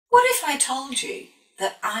if I told you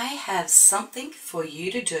that I have something for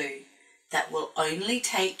you to do that will only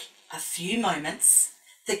take a few moments,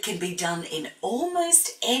 that can be done in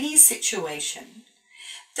almost any situation,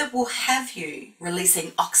 that will have you releasing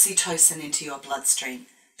oxytocin into your bloodstream,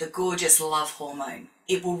 the gorgeous love hormone.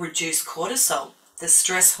 It will reduce cortisol, the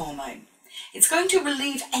stress hormone. It's going to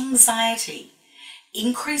relieve anxiety,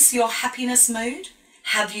 increase your happiness mood,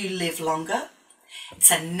 have you live longer.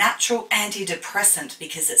 It's a natural antidepressant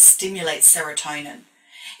because it stimulates serotonin.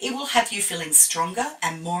 It will have you feeling stronger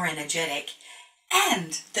and more energetic,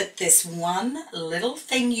 and that this one little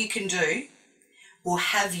thing you can do will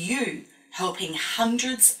have you helping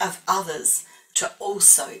hundreds of others to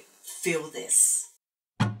also feel this.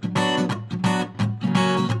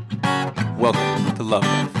 Welcome to Love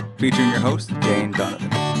Life, featuring your host, Jane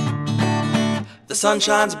Donovan. The sun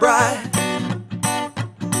shines bright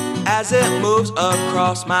as it moves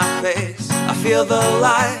across my face. I feel the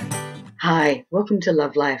light. Hi, welcome to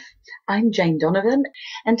Love Life. I'm Jane Donovan,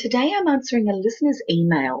 and today I'm answering a listener's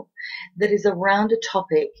email that is around a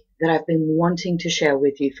topic that I've been wanting to share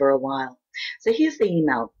with you for a while. So here's the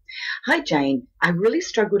email. Hi Jane, I really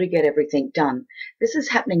struggle to get everything done. This is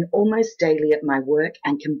happening almost daily at my work,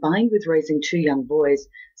 and combined with raising 2 young boys,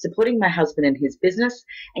 supporting my husband in his business,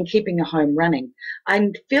 and keeping a home running, I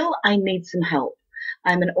feel I need some help.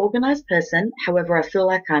 I'm an organized person, however, I feel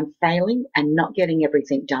like I'm failing and not getting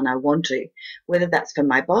everything done I want to, whether that's for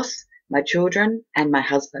my boss, my children, and my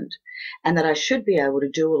husband, and that I should be able to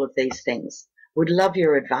do all of these things. Would love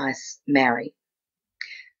your advice, Mary.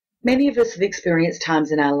 Many of us have experienced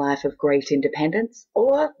times in our life of great independence,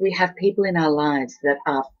 or we have people in our lives that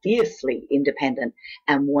are fiercely independent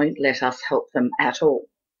and won't let us help them at all.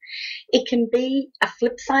 It can be a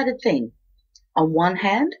flip-sided thing. On one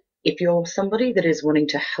hand, if you're somebody that is wanting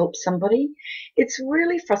to help somebody, it's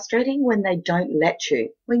really frustrating when they don't let you,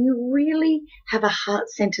 when you really have a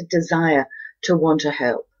heart-centered desire to want to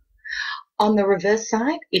help. On the reverse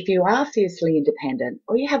side, if you are fiercely independent,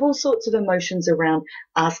 or you have all sorts of emotions around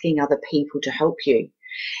asking other people to help you,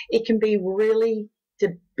 it can be really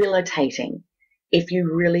debilitating if you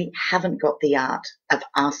really haven't got the art of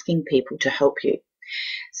asking people to help you.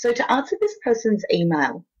 So to answer this person's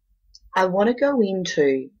email, I want to go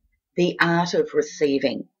into the art of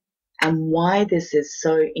receiving and why this is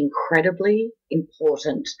so incredibly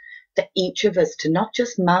important for each of us to not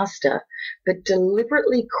just master, but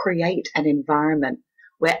deliberately create an environment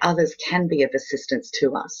where others can be of assistance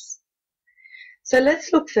to us. So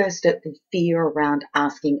let's look first at the fear around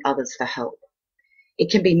asking others for help. It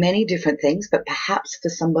can be many different things, but perhaps for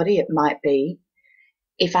somebody it might be,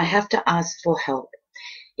 if I have to ask for help,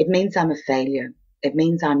 it means I'm a failure. It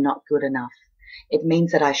means I'm not good enough. It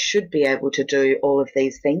means that I should be able to do all of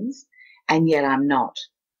these things, and yet I'm not.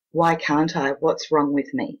 Why can't I? What's wrong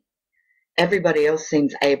with me? Everybody else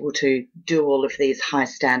seems able to do all of these high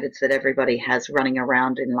standards that everybody has running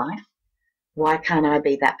around in life. Why can't I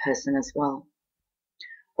be that person as well?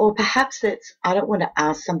 Or perhaps it's, I don't want to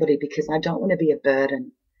ask somebody because I don't want to be a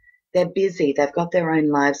burden. They're busy. They've got their own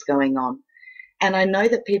lives going on. And I know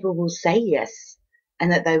that people will say yes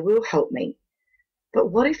and that they will help me. But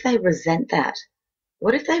what if they resent that?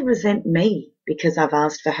 What if they resent me because I've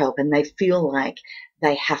asked for help and they feel like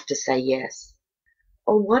they have to say yes?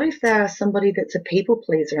 Or what if they are somebody that's a people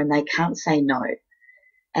pleaser and they can't say no,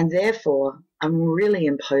 and therefore I'm really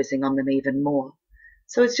imposing on them even more?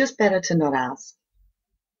 So it's just better to not ask.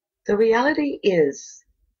 The reality is,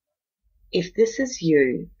 if this is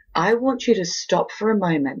you, I want you to stop for a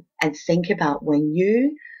moment and think about when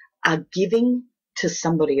you are giving to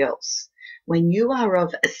somebody else, when you are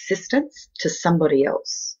of assistance to somebody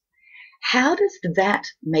else. How does that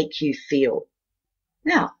make you feel?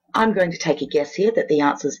 Now, I'm going to take a guess here that the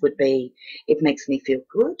answers would be, it makes me feel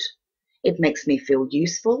good, it makes me feel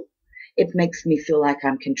useful, it makes me feel like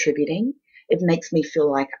I'm contributing, it makes me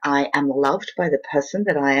feel like I am loved by the person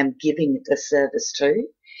that I am giving the service to,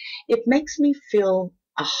 it makes me feel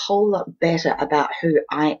a whole lot better about who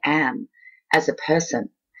I am as a person.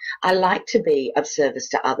 I like to be of service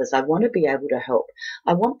to others. I want to be able to help.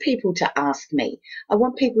 I want people to ask me. I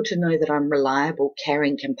want people to know that I'm reliable,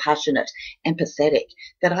 caring, compassionate, empathetic,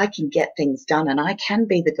 that I can get things done and I can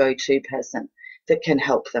be the go-to person that can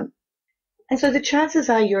help them. And so the chances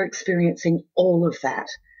are you're experiencing all of that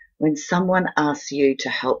when someone asks you to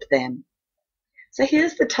help them. So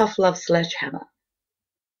here's the tough love sledgehammer.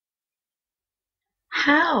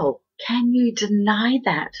 How can you deny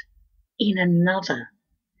that in another?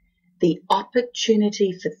 The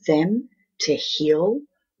opportunity for them to heal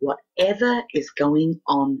whatever is going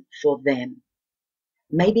on for them.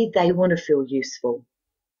 Maybe they want to feel useful.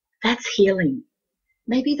 That's healing.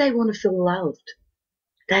 Maybe they want to feel loved.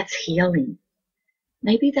 That's healing.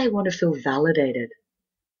 Maybe they want to feel validated.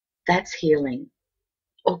 That's healing.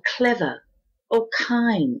 Or clever, or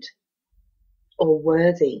kind, or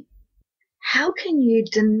worthy. How can you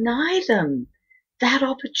deny them that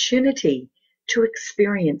opportunity to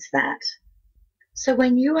experience that? So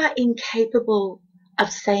when you are incapable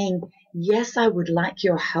of saying, yes, I would like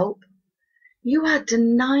your help, you are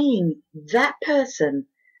denying that person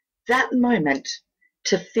that moment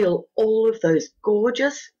to feel all of those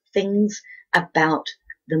gorgeous things about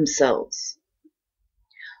themselves.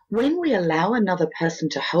 When we allow another person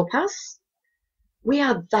to help us, we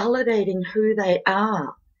are validating who they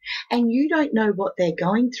are. And you don't know what they're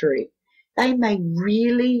going through. They may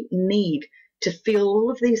really need to feel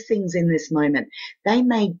all of these things in this moment. They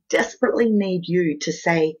may desperately need you to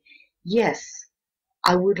say, yes,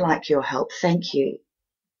 I would like your help. Thank you.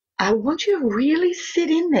 I want you to really sit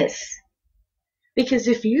in this. Because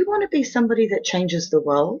if you want to be somebody that changes the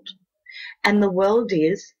world, and the world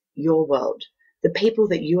is your world, the people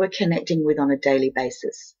that you are connecting with on a daily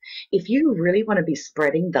basis, if you really want to be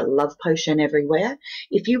spreading the love potion everywhere,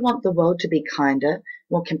 if you want the world to be kinder,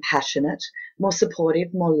 more compassionate, more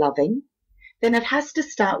supportive, more loving, then it has to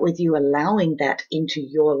start with you allowing that into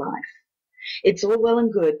your life. It's all well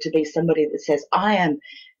and good to be somebody that says, I am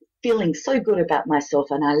feeling so good about myself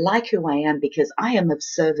and I like who I am because I am of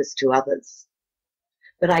service to others.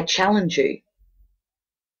 But I challenge you,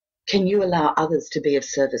 can you allow others to be of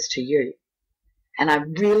service to you? And I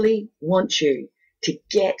really want you to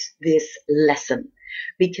get this lesson,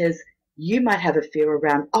 because you might have a fear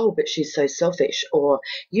around, oh, but she's so selfish, or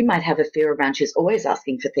you might have a fear around she's always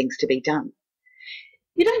asking for things to be done.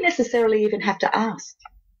 You don't necessarily even have to ask.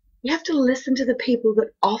 You have to listen to the people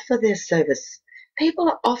that offer their service. People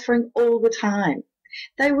are offering all the time.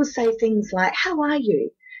 They will say things like, how are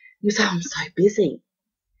you? You say, I'm so busy.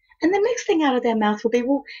 And the next thing out of their mouth will be,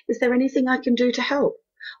 well, is there anything I can do to help?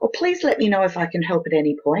 Or please let me know if I can help at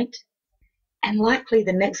any point. And likely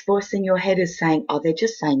the next voice in your head is saying, oh, they're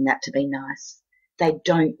just saying that to be nice. They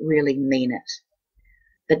don't really mean it.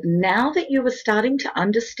 But now that you are starting to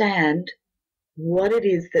understand what it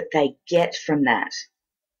is that they get from that,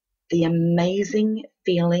 the amazing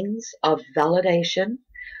feelings of validation,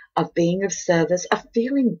 of being of service, of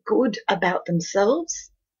feeling good about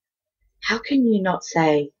themselves, how can you not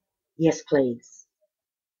say, yes, please?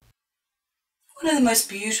 One of the most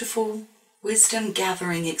beautiful wisdom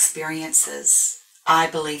gathering experiences I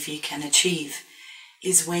believe you can achieve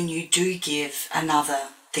is when you do give another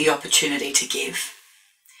the opportunity to give.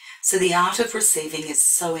 So the art of receiving is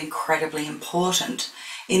so incredibly important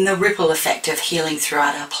in the ripple effect of healing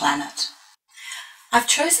throughout our planet. I've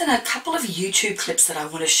chosen a couple of YouTube clips that I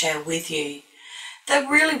want to share with you that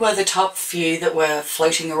really were the top few that were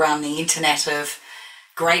floating around the internet of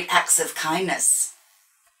great acts of kindness,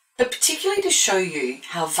 but particularly to show you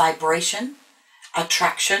how vibration,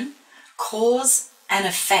 attraction, cause and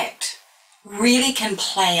effect really can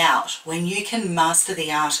play out when you can master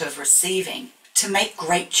the art of receiving to make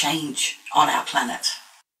great change on our planet.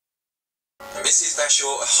 Mrs.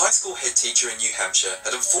 Vashore, a high school head teacher in New Hampshire,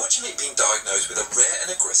 had unfortunately been diagnosed with a rare and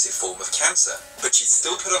aggressive form of cancer, but she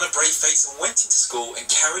still put on a brave face and went into school and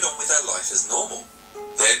carried on with her life as normal.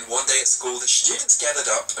 Then, one day at school, the students gathered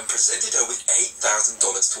up and presented her with $8,000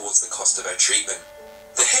 towards the cost of her treatment.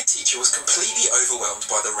 The head teacher was completely overwhelmed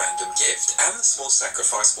by the random gift and the small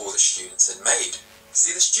sacrifice all the students had made.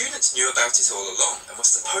 See, the students knew about it all along and were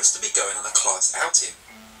supposed to be going on a class outing.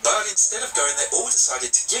 But instead of going, they all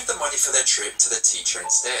decided to give the money for their trip to the teacher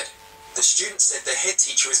instead. The students said their head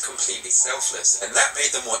teacher is completely selfless, and that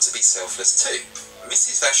made them want to be selfless too.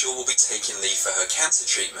 Mrs. Vashore will be taking leave for her cancer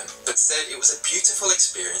treatment, but said it was a beautiful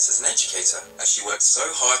experience as an educator, as she worked so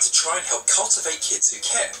hard to try and help cultivate kids who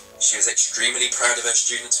care. She was extremely proud of her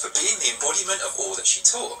students for being the embodiment of all that she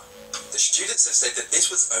taught. The students have said that this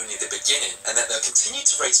was only the beginning, and that they'll continue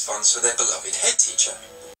to raise funds for their beloved head teacher.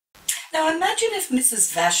 Now imagine if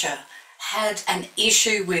Mrs. Vashore had an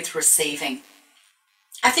issue with receiving.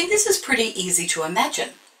 I think this is pretty easy to imagine.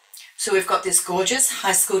 So we've got this gorgeous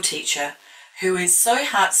high school teacher who is so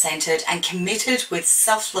heart-centered and committed with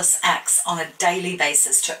selfless acts on a daily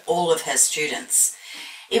basis to all of her students.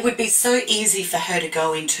 It would be so easy for her to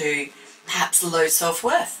go into perhaps low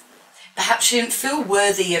self-worth. Perhaps she didn't feel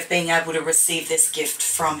worthy of being able to receive this gift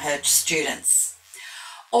from her students.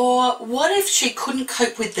 Or what if she couldn't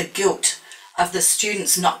cope with the guilt of the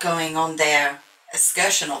students not going on their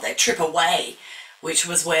excursion or their trip away, which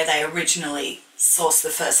was where they originally sourced the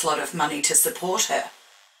first lot of money to support her?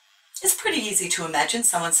 It's pretty easy to imagine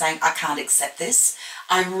someone saying, I can't accept this.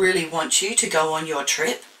 I really want you to go on your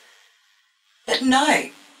trip. But no,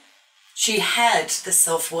 she had the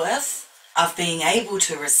self-worth of being able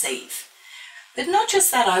to receive. But not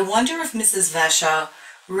just that, I wonder if Mrs. Vasher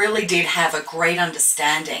really did have a great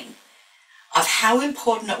understanding of how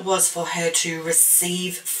important it was for her to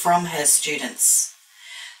receive from her students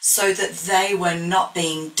so that they were not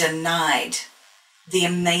being denied the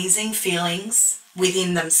amazing feelings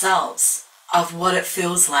within themselves of what it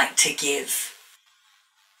feels like to give.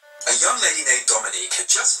 A young lady named Dominique had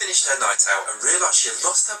just finished her night out and realised she had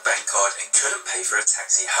lost her bank card and couldn't pay for a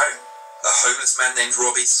taxi home. A homeless man named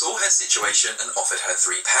Robbie saw her situation and offered her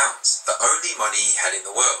 £3, the only money he had in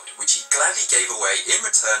the world, which he gladly gave away in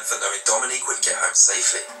return for knowing Dominique would get home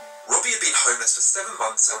safely. Robbie had been homeless for 7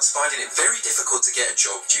 months and was finding it very difficult to get a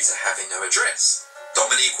job due to having no address.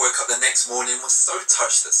 Dominique woke up the next morning and was so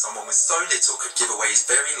touched that someone with so little could give away his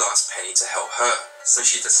very last penny to help her, so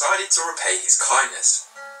she decided to repay his kindness.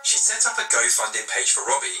 She set up a GoFundMe page for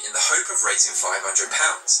Robbie in the hope of raising £500.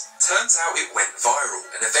 Turns out it went viral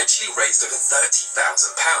and eventually raised over £30,000.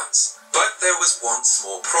 But there was one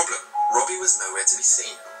small problem. Robbie was nowhere to be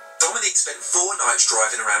seen. Dominique spent 4 nights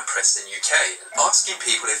driving around Preston, UK, and asking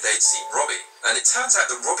people if they'd seen Robbie. And it turns out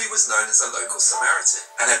that Robbie was known as a local Samaritan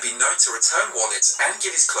and had been known to return wallets and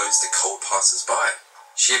give his clothes to cold passers-by.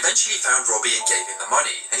 She eventually found Robbie and gave him the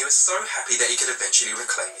money, and he was so happy that he could eventually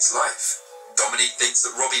reclaim his life. Dominique thinks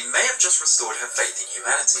that Robbie may have just restored her faith in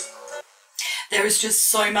humanity. There is just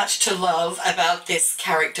so much to love about this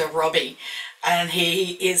character, Robbie, and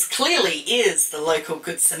he clearly is the local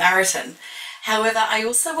Good Samaritan. However, I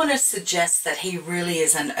also want to suggest that he really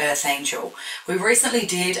is an earth angel. We recently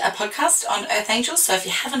did a podcast on earth angels, so if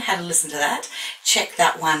you haven't had a listen to that, check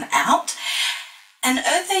that one out. An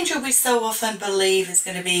earth angel we so often believe is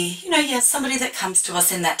going to be, somebody that comes to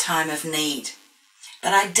us in that time of need.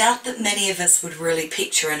 But I doubt that many of us would really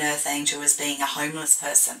picture an earth angel as being a homeless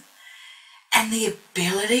person. And the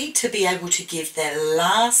ability to be able to give their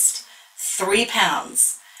last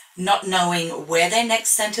 £3, not knowing where their next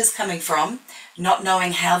cent is coming from, not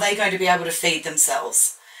knowing how they're going to be able to feed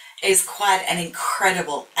themselves, is quite an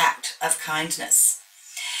incredible act of kindness.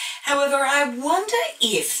 However, I wonder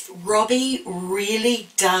if Robbie really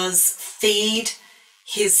does feed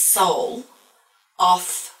his soul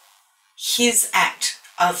off his act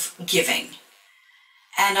of giving.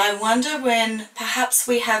 And I wonder when perhaps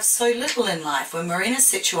we have so little in life, when we're in a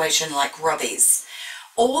situation like Robbie's,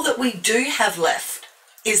 all that we do have left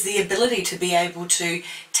is the ability to be able to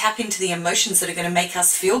tap into the emotions that are going to make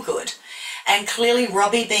us feel good. And clearly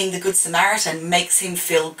Robbie, being the Good Samaritan, makes him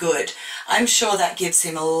feel good. I'm sure that gives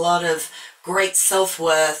him a lot of great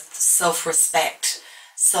self-worth, self-respect,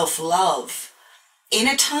 self-love, in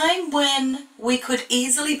a time when we could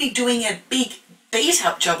easily be doing a big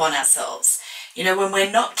beat-up job on ourselves, when we're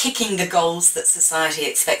not kicking the goals that society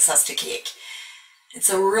expects us to kick. It's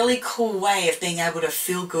a really cool way of being able to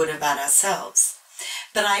feel good about ourselves.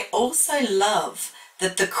 But I also love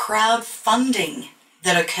that the crowdfunding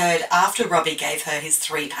that occurred after Robbie gave her his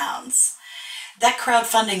 £3, that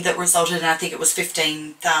crowdfunding that resulted in, I think it was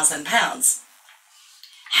 £15,000,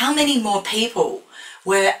 how many more people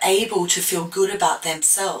were able to feel good about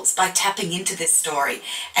themselves by tapping into this story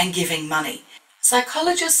and giving money?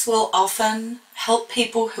 Psychologists will often help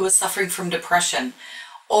people who are suffering from depression,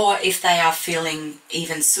 or if they are feeling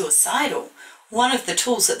even suicidal, one of the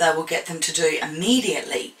tools that they will get them to do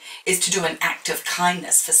immediately is to do an act of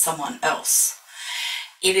kindness for someone else.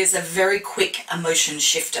 It is a very quick emotion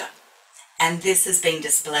shifter, and this has been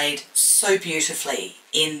displayed so beautifully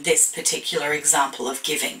in this particular example of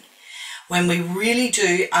giving. When we really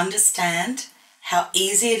do understand how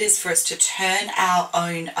easy it is for us to turn our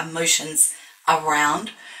own emotions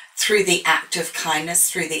around through the act of kindness,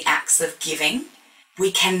 through the acts of giving,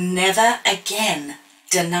 we can never again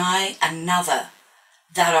deny another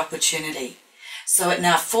that opportunity. So it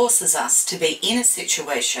now forces us to be in a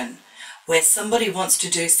situation where somebody wants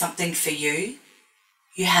to do something for you.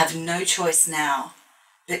 You have no choice now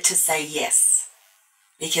but to say yes,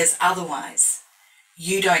 because otherwise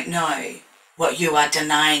you don't know what you are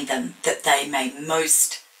denying them that they may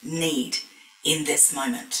most need in this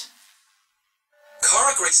moment.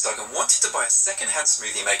 Cara Grace Duggan wanted to buy a second-hand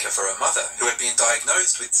smoothie maker for her mother, who had been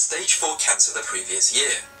diagnosed with stage 4 cancer the previous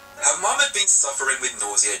year. Her mum had been suffering with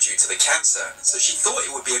nausea due to the cancer, so she thought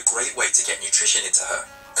it would be a great way to get nutrition into her.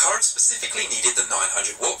 Cara specifically needed the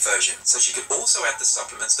 900-watt version, so she could also add the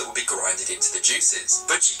supplements that would be grinded into the juices,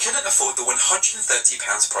 but she couldn't afford the £130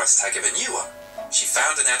 price tag of a new one. She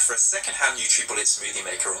found an ad for a second-hand NutriBullet smoothie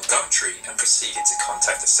maker on Gumtree and proceeded to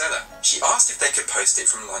contact the seller. She asked if they could post it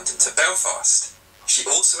from London to Belfast. She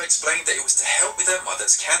also explained that it was to help with her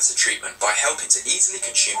mother's cancer treatment by helping to easily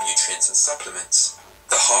consume nutrients and supplements.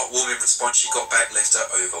 The heartwarming response she got back left her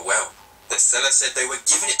overwhelmed. The seller said they were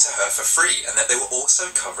giving it to her for free and that they were also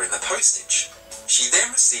covering the postage. She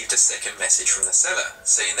then received a second message from the seller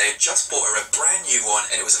saying they had just bought her a brand new one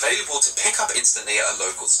and it was available to pick up instantly at a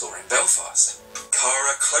local store in Belfast.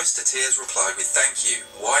 Cara, close to tears, replied with "Thank you,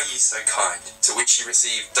 why are you so kind?" To which she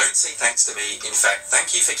received "Don't say thanks to me, in fact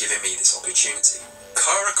thank you for giving me this opportunity."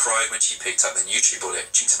 Cara cried when she picked up the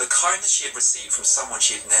NutriBullet due to the kindness she had received from someone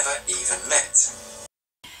she had never even met.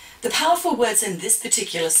 The powerful words in this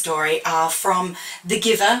particular story are from the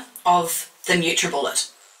giver of the NutriBullet,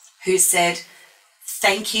 who said,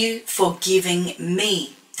 "Thank you for giving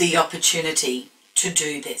me the opportunity to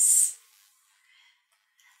do this."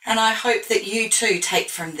 And I hope that you too take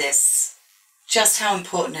from this just how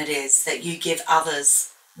important it is that you give others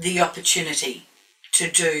the opportunity to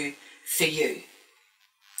do for you.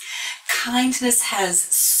 Kindness has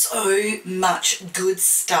so much good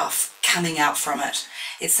stuff coming out from it.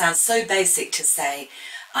 It sounds so basic to say,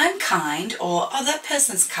 "I'm kind," or "oh, that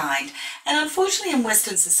person's kind." And unfortunately in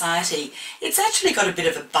Western society, it's actually got a bit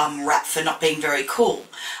of a bum rap for not being very cool.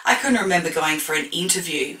 I can remember going for an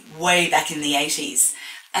interview way back in the 80s,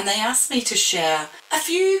 and they asked me to share a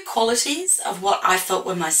few qualities of what I felt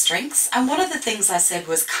were my strengths. And one of the things I said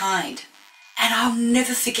was kind. And I'll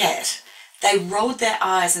never forget, they rolled their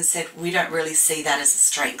eyes and said, "We don't really see that as a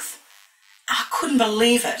strength." I couldn't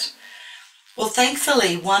believe it. Well,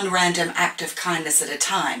 thankfully, one random act of kindness at a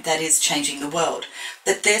time, that is changing the world.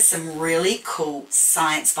 But there's some really cool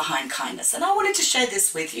science behind kindness, and I wanted to share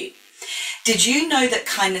this with you. Did you know that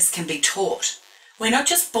kindness can be taught? We're not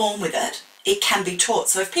just born with it, it can be taught.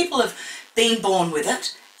 So if people have been born with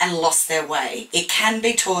it and lost their way, it can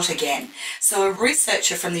be taught again. So a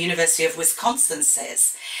researcher from the University of Wisconsin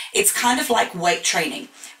says it's kind of like weight training.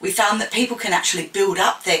 We found that people can actually build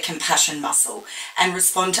up their compassion muscle and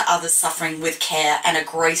respond to others suffering with care and a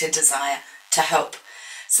greater desire to help.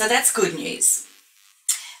 So that's good news.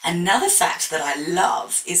 Another fact that I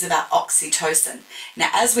love is about oxytocin. Now,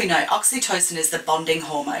 as we know, oxytocin is the bonding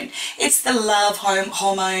hormone. It's the love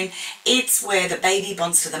hormone. It's where the baby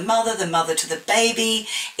bonds to the mother to the baby.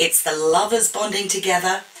 It's the lovers bonding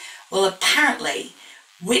together. Well, apparently,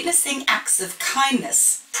 witnessing acts of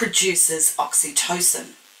kindness produces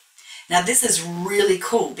oxytocin. Now, this is really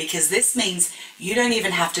cool because this means you don't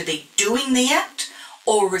even have to be doing the act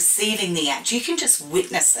or receiving the act. You can just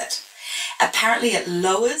witness it. Apparently it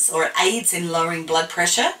lowers or it aids in lowering blood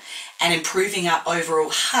pressure and improving our overall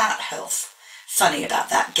heart health. Funny about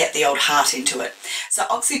that, get the old heart into it. So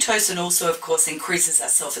oxytocin also, of course, increases our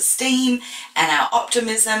self-esteem and our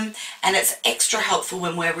optimism, and it's extra helpful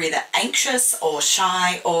when we're either anxious or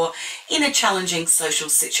shy or in a challenging social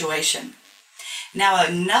situation. Now,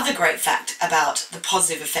 another great fact about the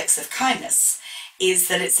positive effects of kindness is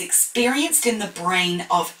that it's experienced in the brain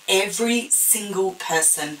of every single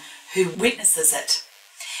person who witnesses it,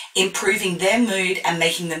 improving their mood and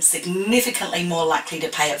making them significantly more likely to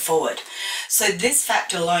pay it forward. So this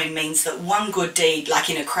fact alone means that one good deed, like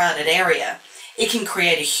in a crowded area, it can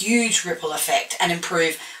create a huge ripple effect and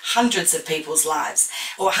improve hundreds of people's lives,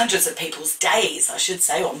 or hundreds of people's days, I should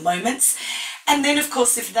say, or moments. And then, of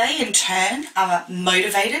course, if they in turn are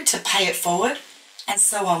motivated to pay it forward, and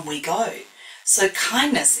so on we go. So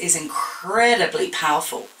kindness is incredibly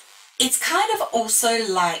powerful. It's kind of also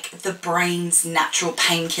like the brain's natural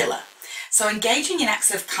painkiller. So engaging in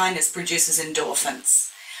acts of kindness produces endorphins.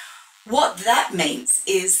 What that means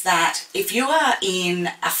is that if you are in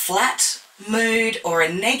a flat mood or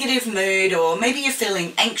a negative mood, or maybe you're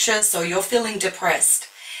feeling anxious or you're feeling depressed,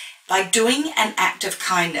 by doing an act of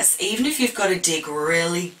kindness, even if you've got to dig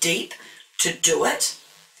really deep to do it,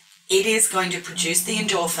 it is going to produce the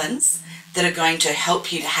endorphins that are going to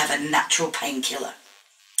help you to have a natural painkiller.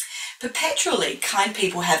 Perpetually, kind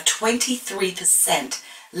people have 23%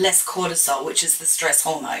 less cortisol, which is the stress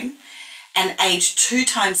hormone, and age 2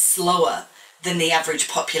 times slower than the average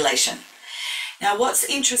population. Now, what's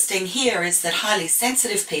interesting here is that highly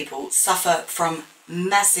sensitive people suffer from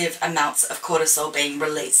massive amounts of cortisol being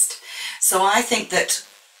released. So I think that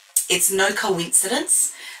it's no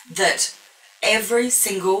coincidence that every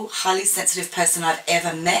single highly sensitive person I've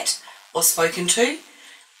ever met or spoken to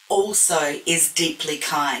also is deeply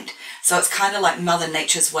kind. So it's kind of like Mother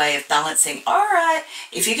Nature's way of balancing. All right,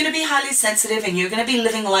 if you're going to be highly sensitive and you're going to be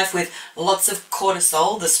living life with lots of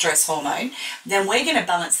cortisol, the stress hormone, then we're going to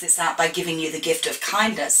balance this out by giving you the gift of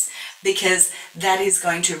kindness, because that is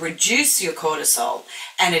going to reduce your cortisol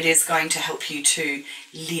and it is going to help you to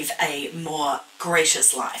live a more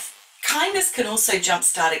gracious life. Kindness can also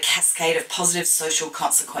jumpstart a cascade of positive social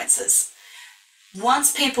consequences.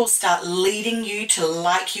 Once people start leading you to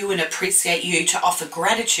like you and appreciate you, to offer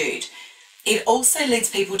gratitude, it also leads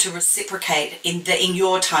people to reciprocate in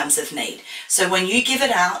your times of need. So when you give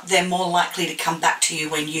it out, they're more likely to come back to you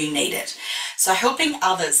when you need it. So helping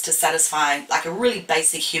others to satisfy like a really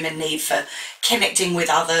basic human need for connecting with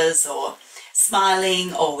others, or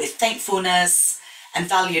smiling, or with thankfulness and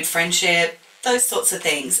valued friendship, those sorts of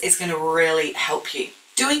things is going to really help you.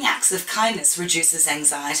 Doing acts of kindness reduces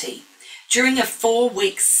anxiety. During a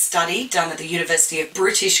 4-week study done at the University of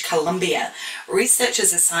British Columbia,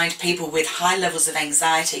 researchers assigned people with high levels of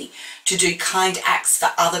anxiety to do kind acts for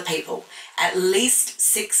other people at least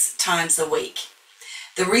 6 times a week.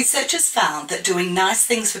 The researchers found that doing nice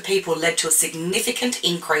things for people led to a significant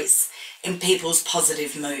increase in people's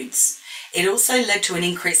positive moods. It also led to an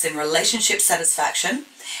increase in relationship satisfaction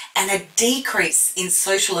and a decrease in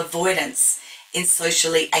social avoidance in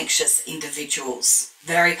socially anxious individuals.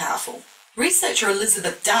 Very powerful. Researcher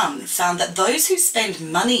Elizabeth Dunn found that those who spend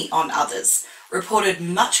money on others reported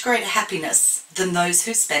much greater happiness than those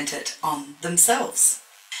who spent it on themselves.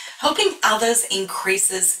 Helping others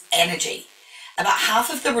increases energy. About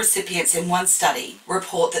half of the recipients in one study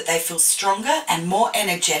report that they feel stronger and more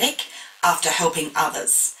energetic after helping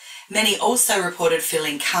others. Many also reported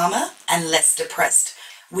feeling calmer and less depressed,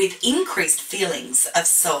 with increased feelings of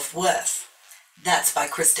self-worth. That's by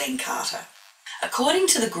Christine Carter. According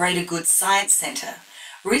to the Greater Good Science Centre,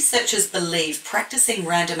 researchers believe practicing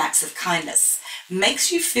random acts of kindness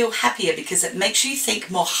makes you feel happier because it makes you think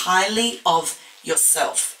more highly of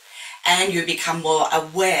yourself, and you become more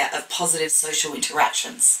aware of positive social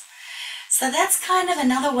interactions. So that's kind of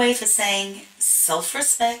another way for saying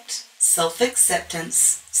self-respect,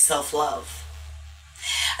 self-acceptance, self-love.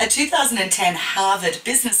 A 2010 Harvard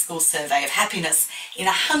Business School survey of happiness in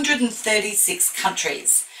 136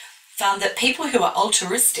 countries found that people who are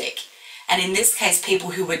altruistic, and in this case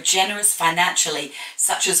people who were generous financially,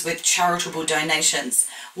 such as with charitable donations,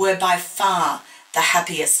 were by far the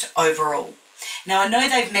happiest overall. Now I know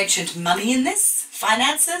they've mentioned money in this,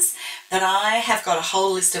 finances, but I have got a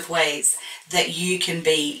whole list of ways that you can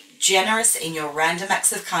be generous in your random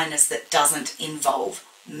acts of kindness that doesn't involve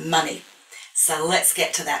money. So let's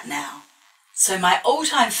get to that now. So my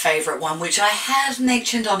all-time favourite one, which I have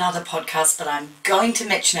mentioned on other podcasts, but I'm going to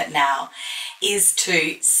mention it now, is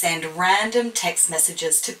to send random text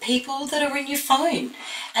messages to people that are in your phone.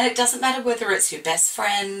 And it doesn't matter whether it's your best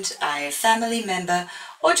friend, a family member,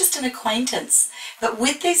 or just an acquaintance. But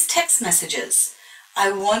with these text messages,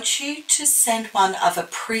 I want you to send one of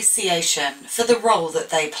appreciation for the role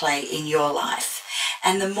that they play in your life.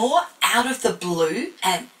 And the more out of the blue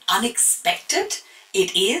and unexpected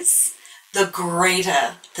it is, the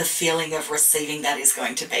greater the feeling of receiving that is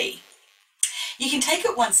going to be. You can take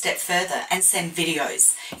it one step further and send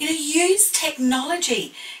videos. Use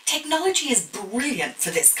technology. Technology is brilliant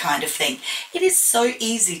for this kind of thing. It is so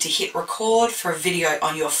easy to hit record for a video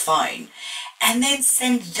on your phone and then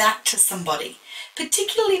send that to somebody,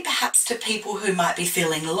 particularly perhaps to people who might be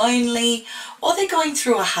feeling lonely or they're going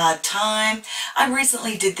through a hard time. I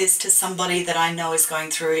recently did this to somebody that I know is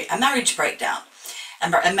going through a marriage breakdown.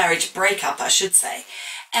 A marriage breakup, I should say.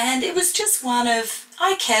 And it was just one of,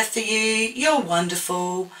 I care for you, you're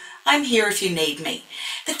wonderful, I'm here if you need me.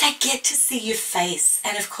 But they get to see your face.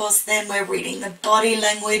 And of course, then we're reading the body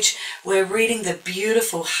language, we're reading the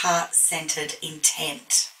beautiful heart-centered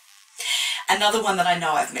intent. Another one that I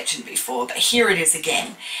know I've mentioned before, but here it is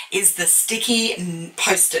again, is the sticky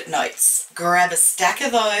post-it notes. Grab a stack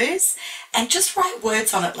of those and just write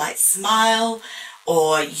words on it like smile,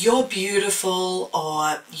 or you're beautiful,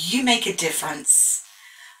 or you make a difference,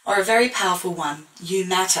 or a very powerful one, you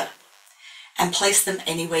matter, and place them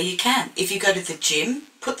anywhere you can. If you go to the gym,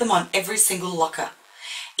 put them on every single locker.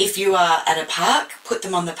 If you are at a park, put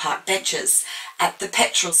them on the park benches. At the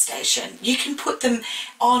petrol station, you can put them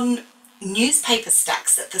on newspaper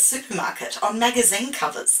stacks at the supermarket, on magazine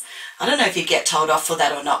covers. I don't know if you get told off for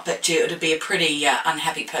that or not, but it would be a pretty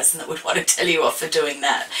unhappy person that would want to tell you off for doing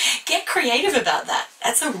that. Get creative about that.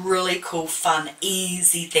 That's a really cool, fun,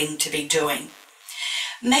 easy thing to be doing.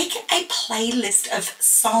 Make a playlist of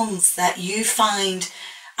songs that you find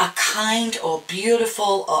are kind or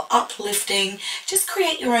beautiful or uplifting. Just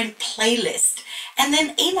create your own playlist and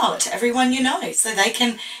then email it to everyone you know so they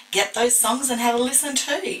can get those songs and have a listen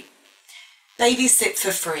too. Babysit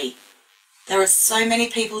for free. There are so many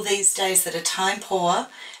people these days that are time poor,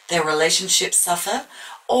 their relationships suffer,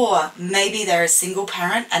 or maybe they're a single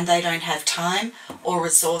parent and they don't have time or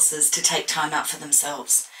resources to take time out for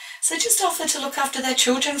themselves. So just offer to look after their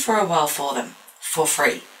children for a while for them, for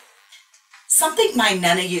free. something my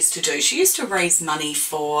nana used to do. She used to raise money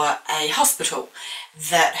for a hospital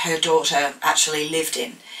that her daughter actually lived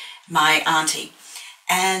in, my auntie.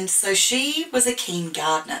 And so she was a keen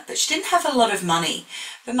gardener, but she didn't have a lot of money.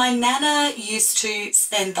 But my nana used to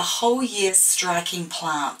spend the whole year striking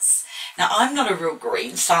plants. Now, I'm not a real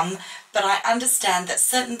green thumb, but I understand that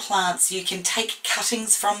certain plants, you can take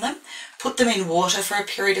cuttings from them, put them in water for a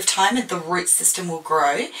period of time, and the root system will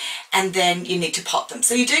grow, and then you need to pot them.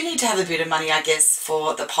 So you do need to have a bit of money, I guess,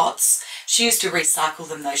 for the pots. She used to recycle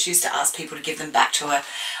them, though. She used to ask people to give them back to her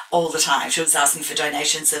all the time. She was asking for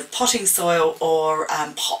donations of potting soil or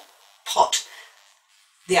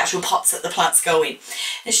the actual pots that the plants go in.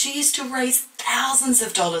 And she used to raise thousands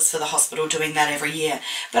of dollars for the hospital doing that every year.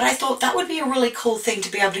 But I thought that would be a really cool thing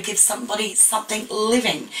to be able to give somebody something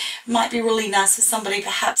living. Might be really nice for somebody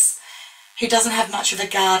perhaps who doesn't have much of a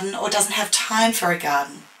garden or doesn't have time for a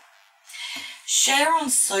garden. Share on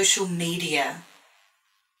social media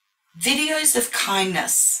videos of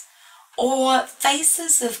kindness or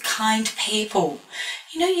faces of kind people.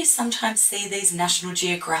 You know, you sometimes see these National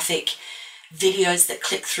Geographic videos that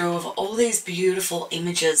click through of all these beautiful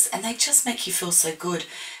images, and they just make you feel so good.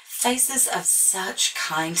 Faces of such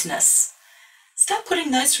kindness. Start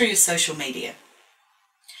putting those through your social media.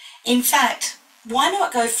 In fact, why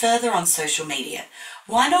not go further on social media?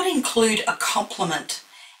 Why not include a compliment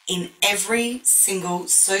in every single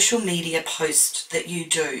social media post that you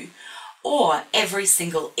do, or every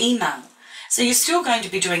single email? So you're still going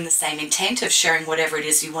to be doing the same intent of sharing whatever it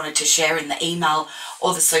is you wanted to share in the email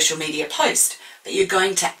or the social media post, but you're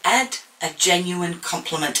going to add a genuine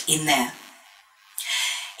compliment in there.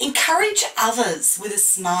 Encourage others with a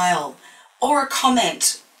smile or a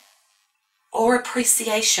comment or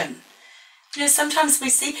appreciation. You know, sometimes we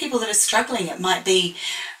see people that are struggling. It might be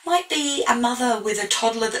a mother with a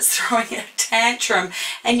toddler that's throwing a tantrum,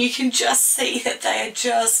 and you can just see that they are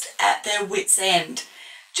just at their wits' end.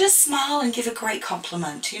 Just smile and give a great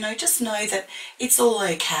compliment. You know, just know that it's all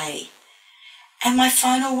okay. And my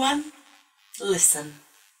final one, listen.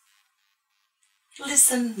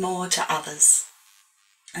 Listen more to others.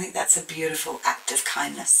 I think that's a beautiful act of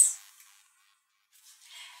kindness.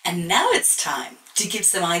 And now it's time to give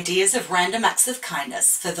some ideas of random acts of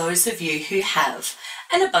kindness for those of you who have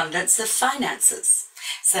an abundance of finances.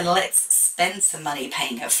 So let's spend some money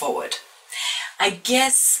paying it forward. I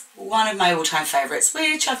guess one of my all-time favourites,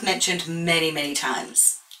 which I've mentioned many, many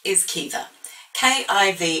times, is Kiva,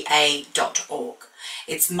 KIVA.org.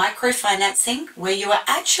 It's microfinancing where you are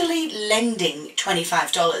actually lending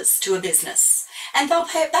 $25 to a business and they'll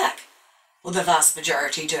pay it back. Well, the vast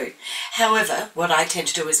majority do. However, what I tend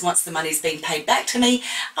to do is once the money's been paid back to me,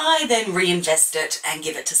 I then reinvest it and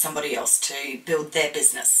give it to somebody else to build their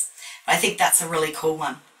business. I think that's a really cool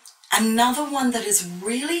one. Another one that has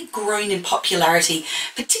really grown in popularity,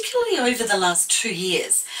 particularly over the last 2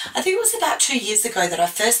 years. I think it was about 2 years ago that I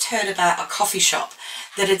first heard about a coffee shop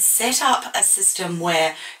that had set up a system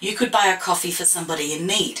where you could buy a coffee for somebody in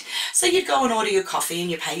need. So you'd go and order your coffee and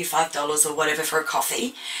you pay your $5 or whatever for a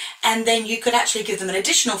coffee, and then you could actually give them an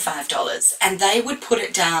additional $5 and they would put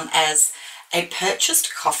it down as a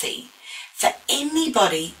purchased coffee for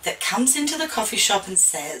anybody that comes into the coffee shop and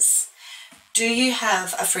says, "Do you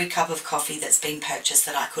have a free cup of coffee that's been purchased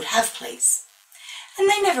that I could have, please?" And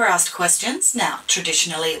they never asked questions. Now,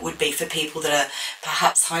 traditionally it would be for people that are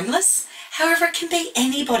perhaps homeless. However, it can be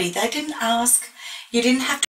anybody. They didn't ask. You didn't have